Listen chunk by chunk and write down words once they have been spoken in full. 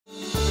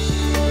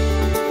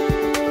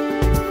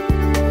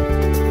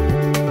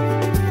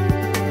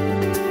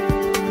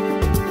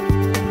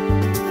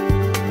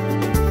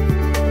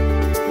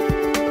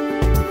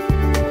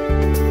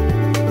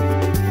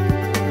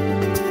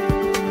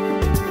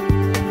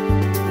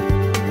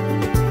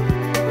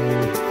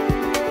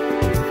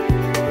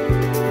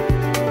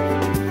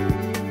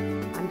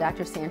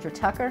Dr. Sandra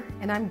Tucker,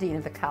 and I'm Dean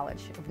of the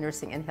College of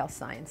Nursing and Health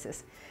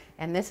Sciences.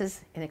 And this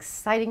is an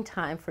exciting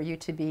time for you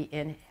to be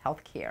in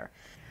healthcare.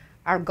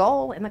 Our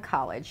goal in the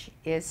college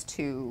is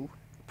to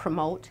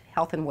promote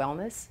health and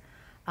wellness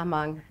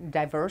among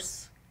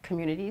diverse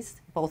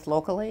communities, both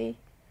locally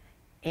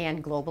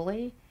and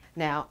globally.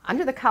 Now,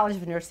 under the College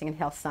of Nursing and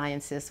Health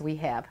Sciences, we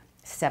have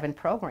 7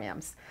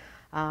 programs.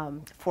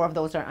 4 of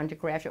those are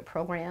undergraduate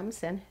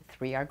programs and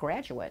 3 are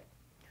graduate.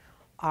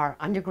 Our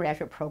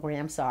undergraduate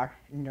programs are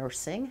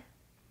nursing,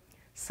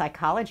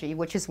 psychology,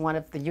 which is one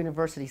of the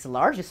university's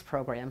largest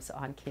programs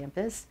on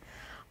campus.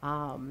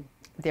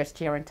 There's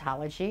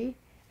gerontology,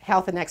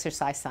 health and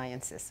exercise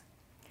sciences.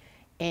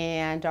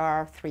 And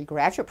our 3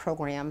 graduate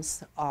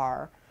programs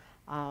are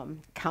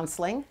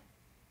counseling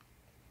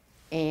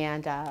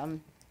and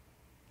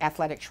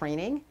athletic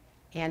training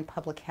and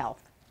public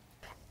health.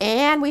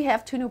 And we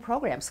have 2 new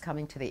programs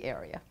coming to the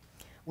area.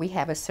 We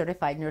have a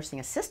certified nursing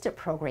assistant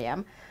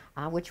program,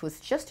 which was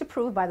just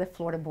approved by the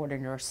Florida Board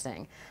of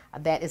Nursing.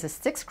 That is a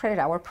 6 credit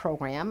hour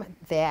program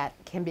that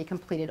can be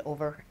completed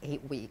over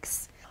 8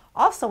 weeks.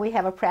 Also, we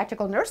have a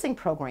practical nursing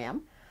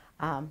program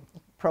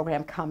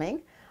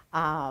coming.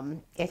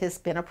 It has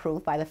been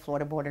approved by the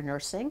Florida Board of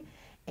Nursing,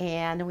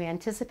 and we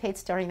anticipate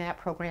starting that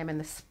program in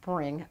the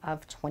spring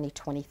of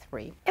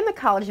 2023. In the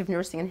College of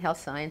Nursing and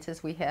Health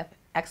Sciences, we have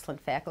excellent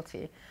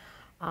faculty.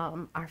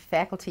 Our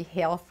faculty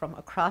hail from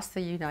across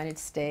the United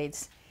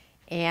States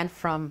and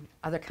from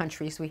other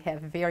countries. We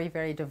have very,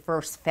 very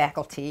diverse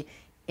faculty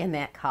in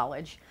that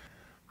college.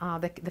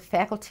 The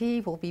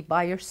faculty will be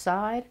by your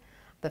side.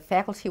 The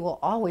faculty will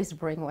always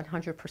bring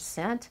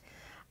 100%.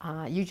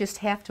 You just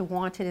have to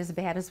want it as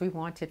bad as we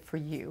want it for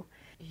you.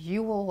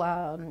 You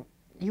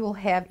will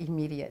have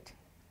immediate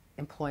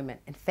employment.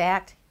 In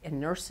fact, in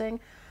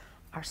nursing,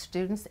 our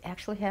students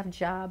actually have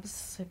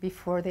jobs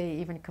before they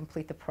even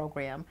complete the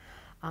program.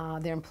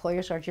 Their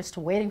employers are just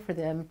waiting for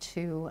them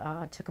to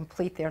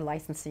complete their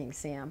licensing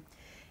exam.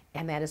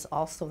 And that is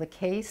also the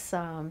case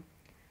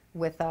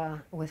with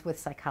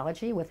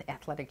psychology, with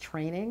athletic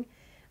training,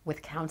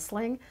 with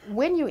counseling.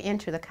 When you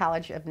enter the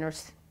College of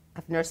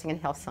Nursing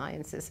and Health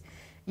Sciences,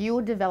 you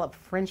will develop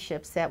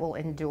friendships that will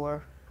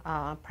endure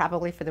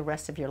probably for the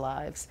rest of your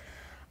lives.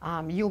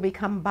 You'll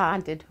become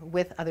bonded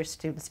with other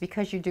students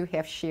because you do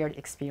have shared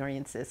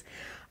experiences.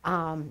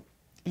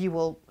 You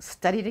will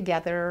study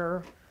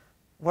together,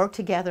 work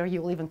together,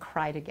 you will even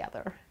cry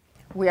together.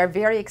 We are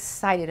very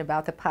excited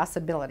about the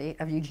possibility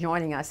of you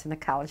joining us in the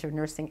College of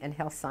Nursing and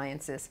Health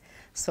Sciences.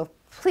 So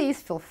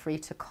please feel free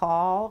to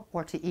call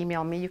or to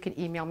email me. You can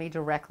email me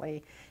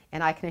directly,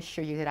 and I can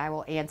assure you that I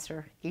will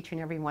answer each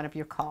and every one of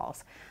your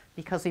calls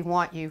because we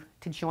want you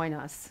to join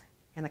us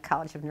in the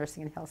College of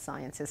Nursing and Health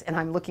Sciences. And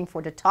I'm looking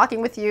forward to talking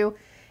with you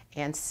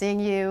and seeing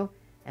you,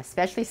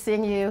 especially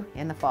seeing you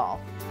in the fall.